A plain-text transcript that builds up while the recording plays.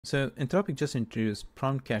So Anthropic just introduced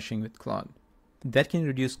prompt caching with Claude. That can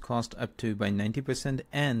reduce cost up to by 90%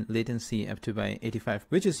 and latency up to by 85%,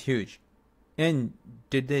 which is huge. And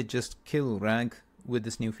did they just kill RAG with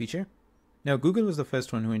this new feature? Now, Google was the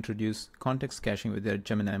first one who introduced context caching with their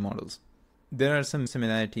Gemini models. There are some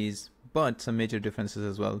similarities, but some major differences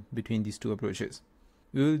as well between these two approaches.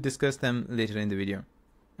 We will discuss them later in the video.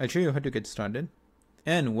 I'll show you how to get started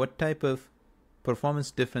and what type of performance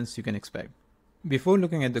difference you can expect. Before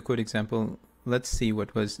looking at the code example, let's see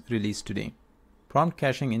what was released today. Prompt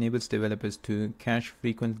caching enables developers to cache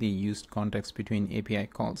frequently used context between API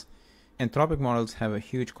calls. Anthropic models have a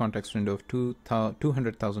huge context window of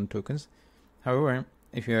 200,000 tokens. However,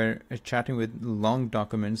 if you're chatting with long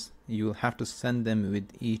documents, you'll have to send them with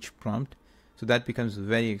each prompt. So that becomes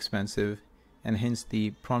very expensive, and hence the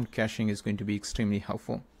prompt caching is going to be extremely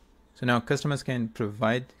helpful. So now customers can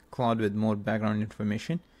provide Claude with more background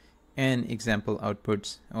information and example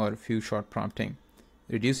outputs or few short prompting,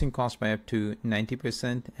 reducing cost by up to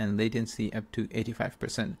 90% and latency up to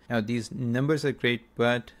 85%. Now these numbers are great,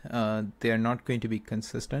 but they are not going to be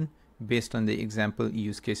consistent based on the example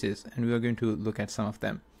use cases, and we are going to look at some of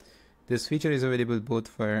them. This feature is available both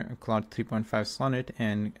for Claude 3.5 Sonnet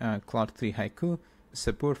and Claude 3 Haiku.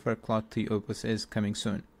 Support for Claude 3 Opus is coming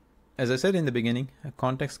soon. As I said in the beginning,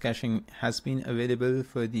 context caching has been available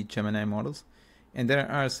for the Gemini models, and there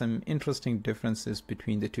are some interesting differences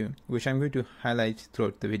between the two, which I'm going to highlight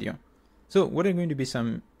throughout the video. So what are going to be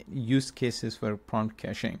some use cases for prompt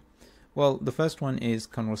caching? Well, the first one is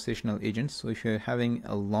conversational agents. So if you're having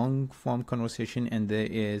a long form conversation and there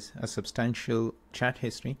is a substantial chat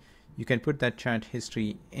history, you can put that chat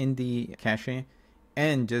history in the cache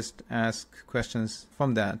and just ask questions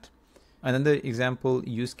from that. Another example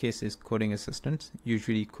use case is coding assistants.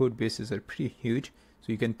 Usually code bases are pretty huge,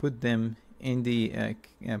 so you can put them in the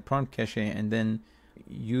prompt cache and then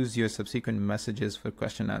use your subsequent messages for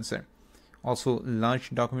question answer. Also, large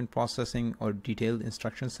document processing or detailed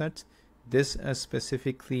instruction sets. This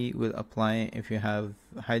specifically will apply if you have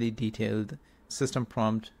highly detailed system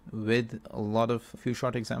prompt with a lot of few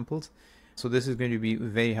short examples. So this is going to be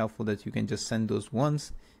very helpful that you can just send those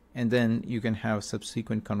once and then you can have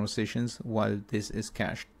subsequent conversations while this is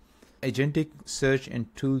cached. Agentic search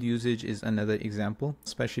and tool usage is another example,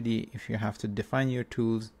 especially if you have to define your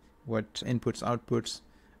tools, what inputs, outputs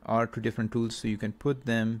are to different tools, so you can put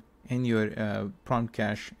them in your prompt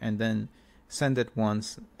cache and then send that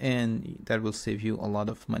once, and that will save you a lot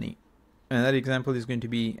of money. Another example is going to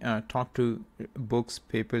be talk to books,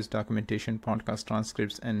 papers, documentation, podcast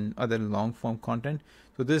transcripts, and other long form content.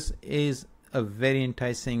 So this is a very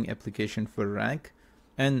enticing application for RAG.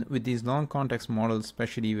 And with these long context models,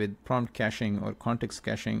 especially with prompt caching or context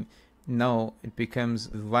caching, now it becomes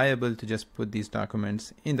viable to just put these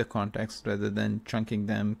documents in the context rather than chunking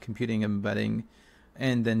them, computing embedding,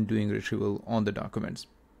 and then doing retrieval on the documents.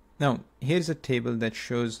 Now, here's a table that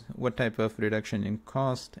shows what type of reduction in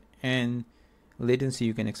cost and latency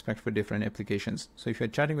you can expect for different applications. So if you're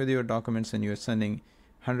chatting with your documents and you're sending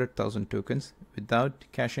 100,000 tokens without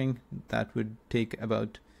caching, that would take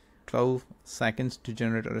about 12 seconds to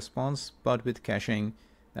generate a response, but with caching,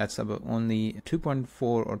 that's about only 2.4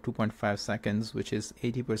 or 2.5 seconds, which is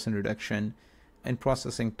 80% reduction in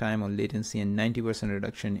processing time or latency and 90%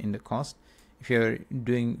 reduction in the cost. If you're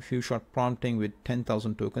doing few short prompting with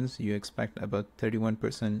 10,000 tokens, you expect about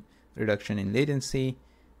 31% reduction in latency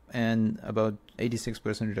and about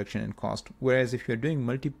 86% reduction in cost. Whereas if you're doing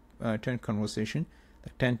multi-turn conversation,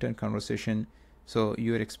 the 10-turn conversation, so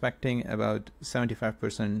you're expecting about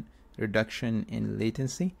 75% reduction in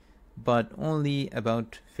latency, but only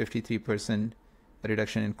about 53%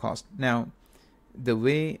 reduction in cost. Now, the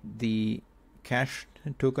way the cache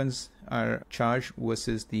tokens are charged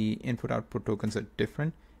versus the input-output tokens are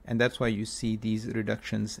different, and that's why you see these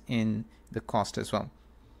reductions in the cost as well.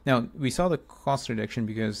 Now, we saw the cost reduction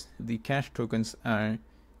because the cache tokens are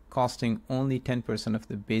costing only 10% of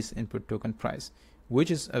the base input token price, which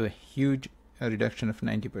is a huge reduction of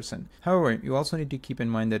 90%. However, you also need to keep in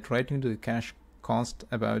mind that writing to the cache costs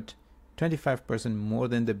about 25% more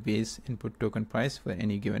than the base input token price for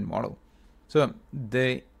any given model. So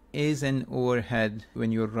there is an overhead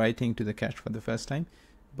when you're writing to the cache for the first time,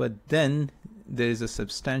 but then there is a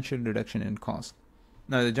substantial reduction in cost.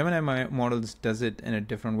 Now the Gemini models does it in a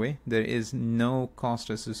different way. There is no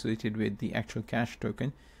cost associated with the actual cache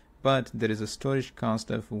token, but there is a storage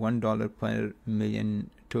cost of $1 per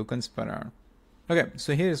million tokens per hour. Okay,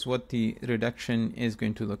 so here's what the reduction is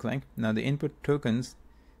going to look like. Now the input tokens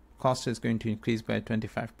cost is going to increase by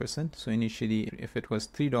 25%. So initially, if it was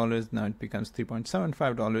 $3, now it becomes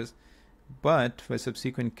 $3.75. But for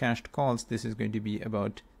subsequent cached calls, this is going to be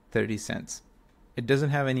about 30 cents. It doesn't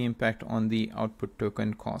have any impact on the output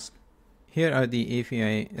token cost. Here are the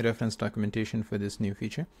API reference documentation for this new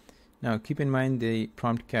feature. Now keep in mind the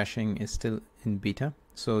prompt caching is still in beta,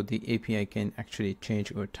 so the API can actually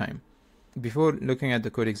change over time. Before looking at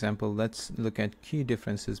the code example, let's look at key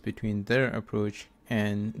differences between their approach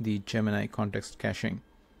and the Gemini context caching.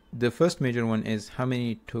 The first major one is how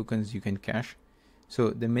many tokens you can cache.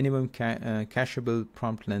 So the minimum cacheable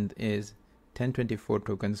prompt length is 1024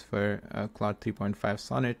 tokens for Claude 3.5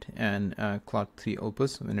 Sonnet and Claude 3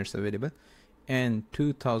 Opus when it's available, and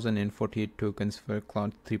 2048 tokens for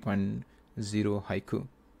Claude 3.0 Haiku,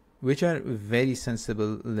 which are very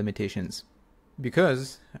sensible limitations.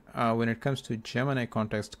 Because when it comes to Gemini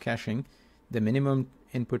context caching, the minimum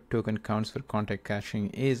input token counts for context caching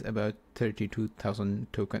is about 32,000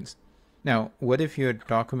 tokens. Now, what if your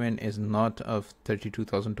document is not of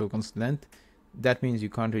 32,000 tokens length? That means you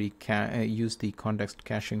can't really use the context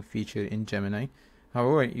caching feature in Gemini.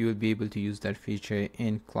 However, you will be able to use that feature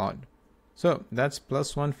in Claude. So that's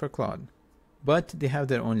 +1 for Claude. But they have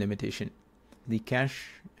their own limitation. The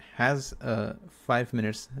cache has a 5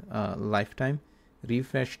 minutes lifetime,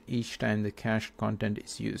 refreshed each time the cached content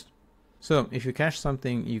is used. So if you cache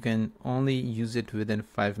something, you can only use it within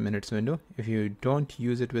 5 minutes window. If you don't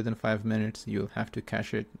use it within 5 minutes, you'll have to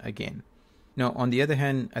cache it again. Now, on the other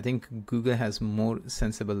hand, I think Google has more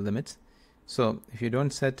sensible limits. So if you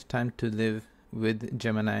don't set time to live with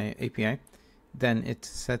Gemini API, then it's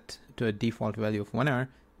set to a default value of 1 hour,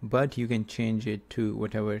 but you can change it to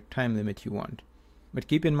whatever time limit you want. But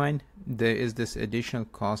keep in mind, there is this additional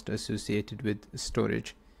cost associated with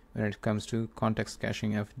storage when it comes to context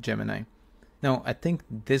caching of Gemini. Now, I think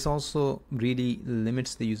this also really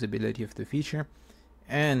limits the usability of the feature,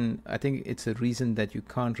 and I think it's a reason that you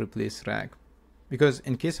can't replace RAG. Because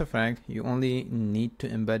in case of RAG, you only need to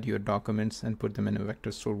embed your documents and put them in a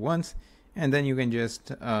vector store once, and then you can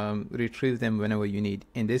just retrieve them whenever you need.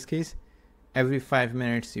 In this case, every 5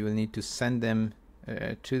 minutes, you will need to send them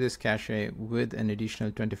to this cache with an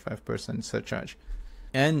additional 25% surcharge.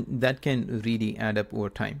 And that can really add up over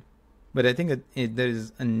time. But I think there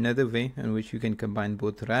is another way in which you can combine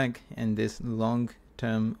both RAG and this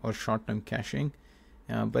long-term or short-term caching.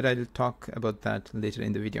 But I'll talk about that later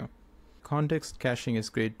in the video. Context caching is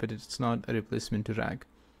great, but it's not a replacement to RAG.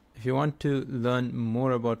 If you want to learn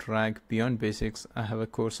more about RAG beyond basics, I have a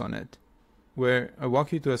course on it, where I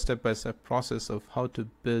walk you through a step-by-step process of how to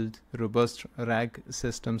build robust RAG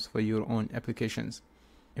systems for your own applications.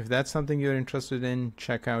 If that's something you're interested in,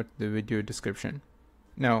 check out the video description.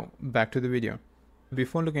 Now, back to the video.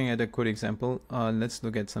 Before looking at a code example, let's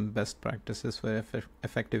look at some best practices for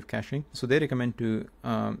effective caching. So they recommend to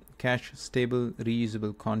cache stable,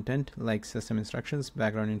 reusable content like system instructions,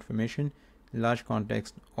 background information, large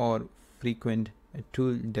context, or frequent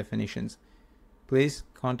tool definitions. Place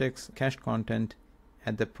cached content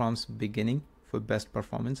at the prompt's beginning for best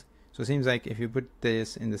performance. So it seems like if you put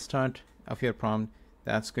this in the start of your prompt,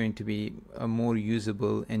 that's going to be more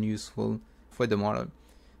usable and useful for the model.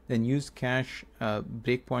 Then use cache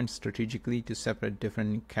breakpoints strategically to separate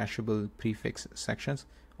different cacheable prefix sections.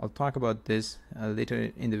 I'll talk about this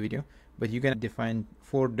later in the video, but you can define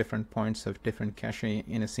 4 different points of different cache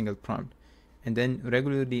in a single prompt, and then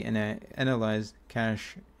regularly analyze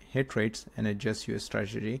cache hit rates and adjust your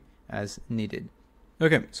strategy as needed.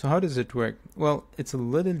 Okay, so how does it work? Well, it's a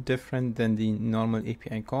little different than the normal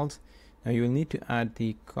API calls. Now you will need to add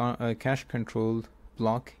the cache control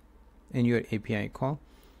block in your API call,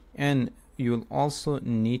 and you will also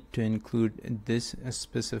need to include this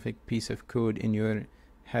specific piece of code in your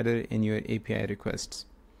header in your API requests.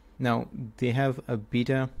 Now they have a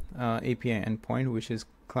beta API endpoint, which is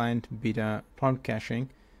client beta prompt caching,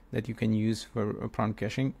 that you can use for prompt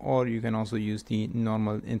caching, or you can also use the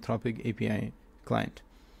normal Anthropic API client.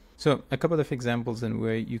 So a couple of examples in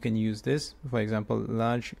where you can use this. For example,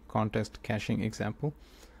 large context caching example.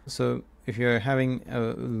 So if you're having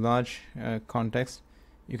a large context,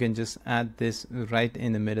 you can just add this right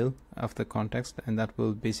in the middle of the context, and that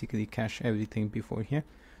will basically cache everything before here.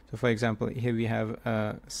 So for example, here we have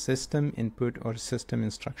a system input or system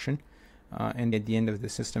instruction, and at the end of the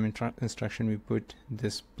system instruction we put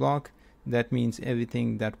this block. That means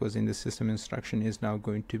everything that was in the system instruction is now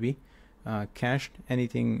going to be cached.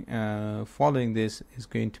 Anything following this is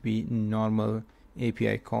going to be normal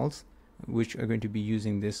API calls, which are going to be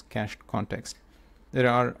using this cached context. There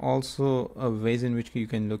are also ways in which you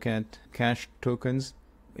can look at cache tokens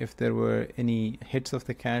if there were any hits of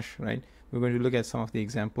the cache, right? We're going to look at some of the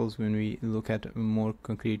examples when we look at a more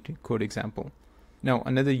concrete code example. Now,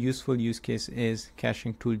 another useful use case is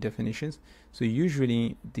caching tool definitions. So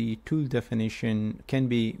usually the tool definition can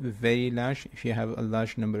be very large if you have a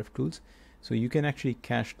large number of tools. So you can actually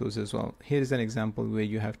cache those as well. Here is an example where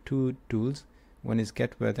you have two tools. One is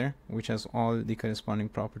get weather, which has all the corresponding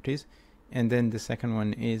properties. And then the second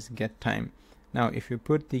one is get time. Now, if you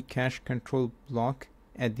put the cache control block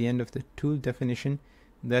at the end of the tool definition,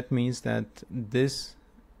 that means that this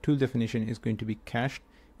tool definition is going to be cached,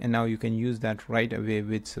 and now you can use that right away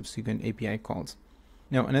with subsequent API calls.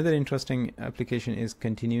 Now, another interesting application is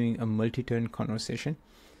continuing a multi-turn conversation.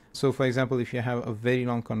 So for example, if you have a very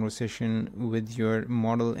long conversation with your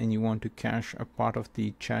model and you want to cache a part of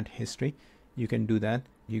the chat history, you can do that.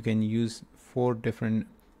 You can use 4 different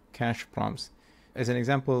cache prompts. As an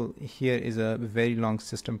example, here is a very long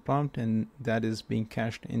system prompt, and that is being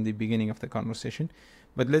cached in the beginning of the conversation.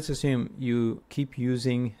 But let's assume you keep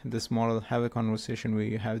using this model, have a conversation where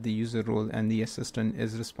you have the user role and the assistant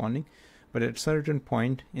is responding. But at a certain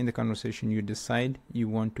point in the conversation, you decide you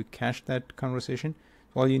want to cache that conversation.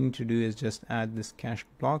 All you need to do is just add this cache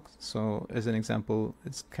block. So as an example,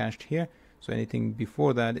 it's cached here. So anything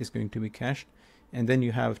before that is going to be cached. And then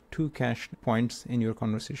you have 2 cache points in your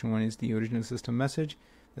conversation. One is the original system message.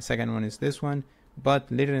 The second one is this one.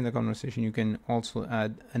 But later in the conversation, you can also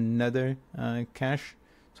add another cache.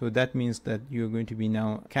 So that means that you're going to be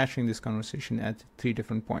now caching this conversation at 3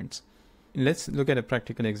 different points. Let's look at a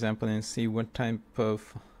practical example and see what type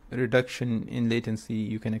of reduction in latency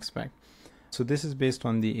you can expect. So this is based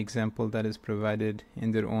on the example that is provided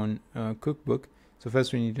in their own cookbook. So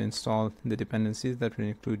first we need to install the dependencies that will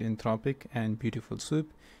include Anthropic and Beautiful Soup.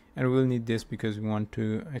 And we'll need this because we want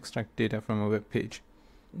to extract data from a web page.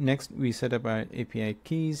 Next, we set up our API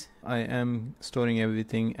keys. I am storing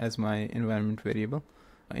everything as my environment variable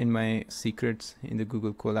in my secrets in the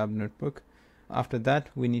Google Colab notebook. After that,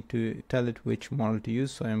 we need to tell it which model to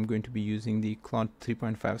use. So I'm going to be using the Claude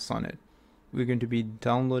 3.5 Sonnet. We're going to be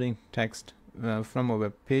downloading text from a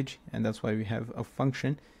web page, and that's why we have a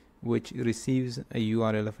function which receives a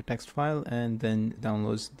URL of a text file and then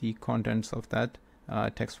downloads the contents of that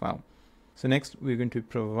text file. So next, we're going to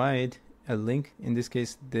provide a link. In this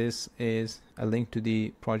case, this is a link to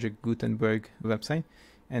the Project Gutenberg website,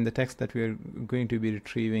 and the text that we are going to be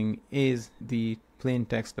retrieving is the plain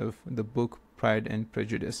text of the book Pride and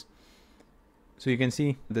Prejudice. So you can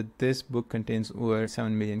see that this book contains over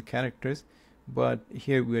 7 million characters, but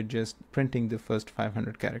here we are just printing the first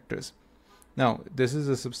 500 characters. Now, this is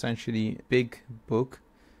a substantially big book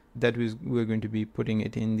that we're going to be putting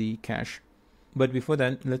it in the cache. But before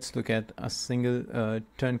that, let's look at a single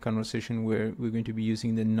turn conversation where we're going to be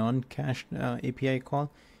using the non-cached API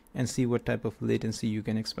call and see what type of latency you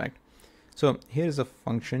can expect. So here's a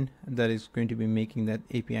function that is going to be making that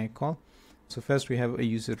API call. So first we have a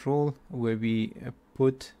user role where we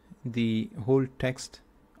put the whole text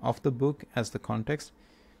of the book as the context.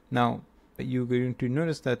 Now you're going to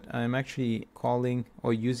notice that I'm actually calling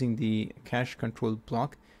or using the cache control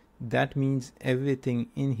block. That means everything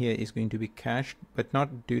in here is going to be cached, but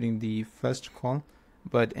not during the first call,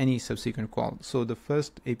 but any subsequent call. So the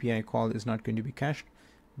first API call is not going to be cached,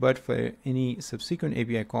 but for any subsequent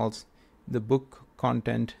API calls, the book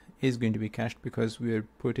content is going to be cached because we are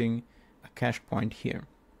putting a cache point here.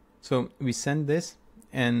 So we send this,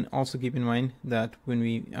 and also keep in mind that when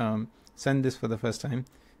we send this for the first time,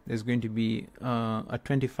 there's going to be a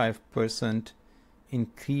 25%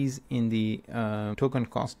 increase in the token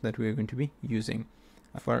cost that we're going to be using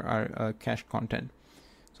for our cache content.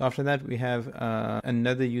 So after that, we have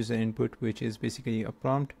another user input, which is basically a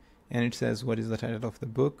prompt, and it says what is the title of the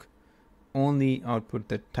book. Only output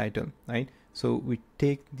the title, right? So we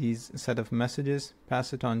take these set of messages,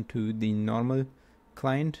 pass it on to the normal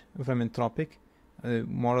client from Anthropic.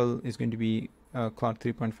 Model is going to be Claude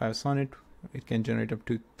 3.5 Sonnet. It can generate up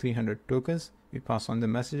to 300 tokens. We pass on the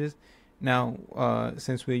messages. Now,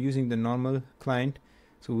 since we're using the normal client,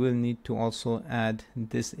 so we'll need to also add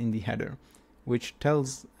this in the header, which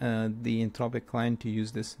tells the Anthropic client to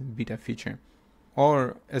use this beta feature.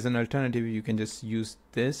 Or as an alternative, you can just use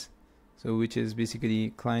this, so which is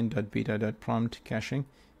basically client.beta.prompt caching,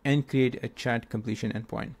 and create a chat completion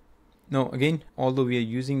endpoint. Now, again, although we are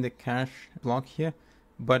using the cache block here,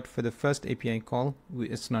 but for the first API call,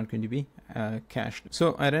 it's not going to be cached.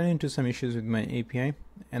 So I ran into some issues with my API,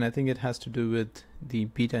 and I think it has to do with the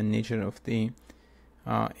beta nature of the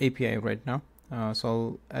API right now.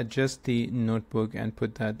 So I'll adjust the notebook and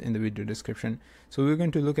put that in the video description. So we're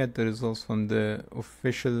going to look at the results from the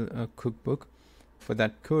official cookbook for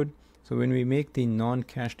that code. So when we make the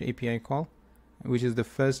non-cached API call, which is the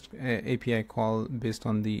first API call based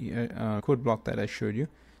on the code block that I showed you.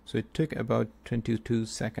 So it took about 22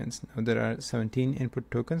 seconds. Now there are 17 input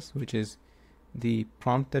tokens, which is the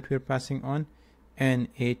prompt that we're passing on, and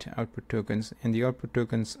 8 output tokens, and the output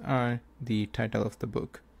tokens are the title of the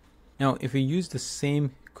book. Now if we use the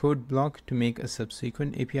same code block to make a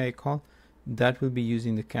subsequent API call, that will be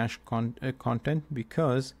using the cache content,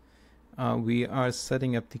 because we are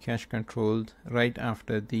setting up the cache control right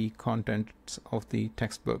after the contents of the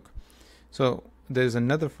textbook. So there's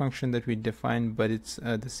another function that we define, but it's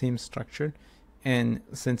the same structure, and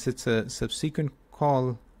since it's a subsequent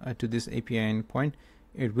call to this API endpoint,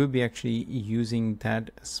 it will be actually using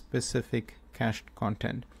that specific cached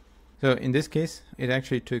content. So in this case, it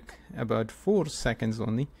actually took about 4 seconds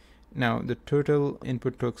only. Now the total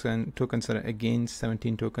input tokens are again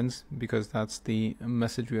 17 tokens, because that's the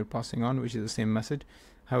message we are passing on, which is the same message.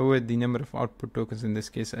 However, the number of output tokens in this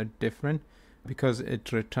case are different, because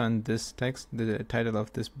it returned this text. The title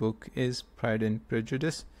of this book is Pride and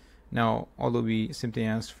Prejudice. Now, although we simply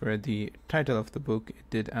asked for the title of the book, it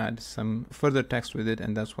did add some further text with it,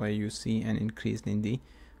 and that's why you see an increase in the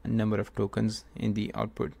number of tokens in the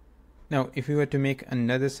output. Now, if we were to make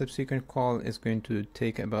another subsequent call, it's going to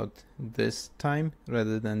take about this time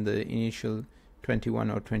rather than the initial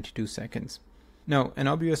 21 or 22 seconds. Now, an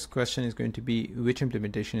obvious question is going to be, which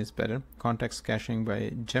implementation is better, context caching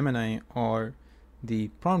by Gemini or the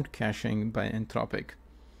prompt caching by Anthropic?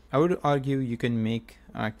 I would argue you can make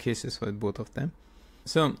cases for both of them.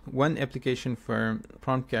 So one application for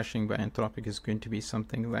prompt caching by Anthropic is going to be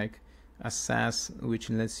something like a SaaS, which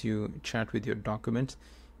lets you chat with your documents,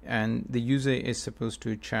 and the user is supposed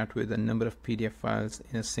to chat with a number of PDF files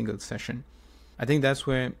in a single session. I think that's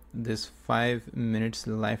where this 5 minutes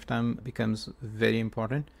lifetime becomes very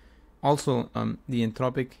important. Also, the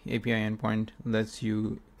Anthropic API endpoint lets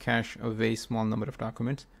you cache a very small number of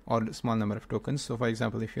documents or a small number of tokens. So for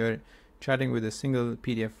example, if you're chatting with a single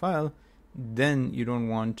PDF file, then you don't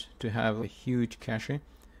want to have a huge cache.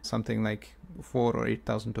 Something like 4,000 or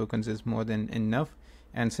 8,000 tokens is more than enough.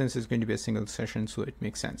 And since it's going to be a single session, so it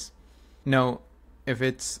makes sense. Now, if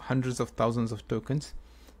it's hundreds of thousands of tokens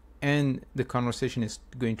and the conversation is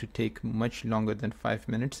going to take much longer than 5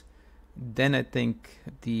 minutes, then I think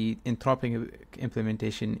the Anthropic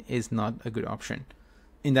implementation is not a good option.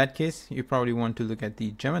 In that case, you probably want to look at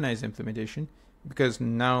the Gemini's implementation, because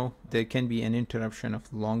now there can be an interruption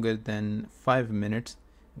of longer than 5 minutes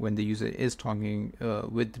when the user is talking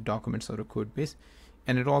with the documents or a code base.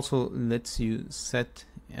 And it also lets you set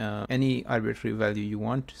any arbitrary value you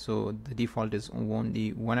want. So the default is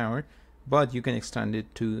only 1 hour, but you can extend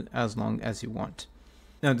it to as long as you want.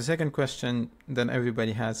 Now, the second question that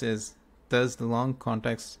everybody has is, does the long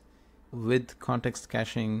context with context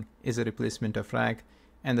caching is a replacement of RAG?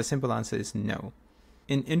 And the simple answer is no.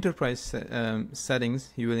 In enterprise settings,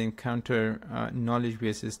 you will encounter knowledge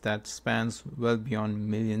bases that spans well beyond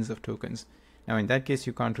millions of tokens. Now, in that case,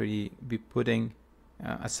 you can't really be putting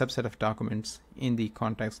a subset of documents in the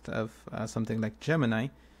context of something like Gemini,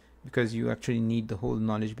 because you actually need the whole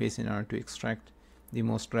knowledge base in order to extract the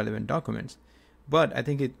most relevant documents. But I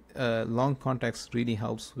think long context really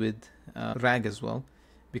helps with RAG as well,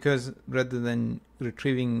 because rather than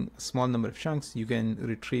retrieving a small number of chunks, you can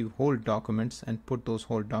retrieve whole documents and put those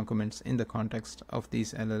whole documents in the context of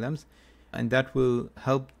these LLMs, and that will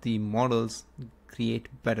help the models create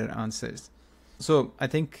better answers. So I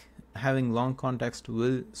think having long context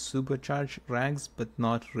will supercharge RAGs but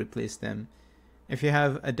not replace them. If you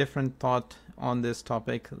have a different thought on this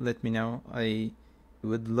topic, let me know. I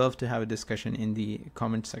would love to have a discussion in the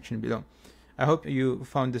comment section below. I hope you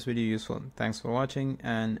found this video useful. Thanks for watching,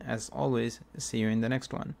 and as always, see you in the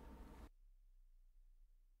next one.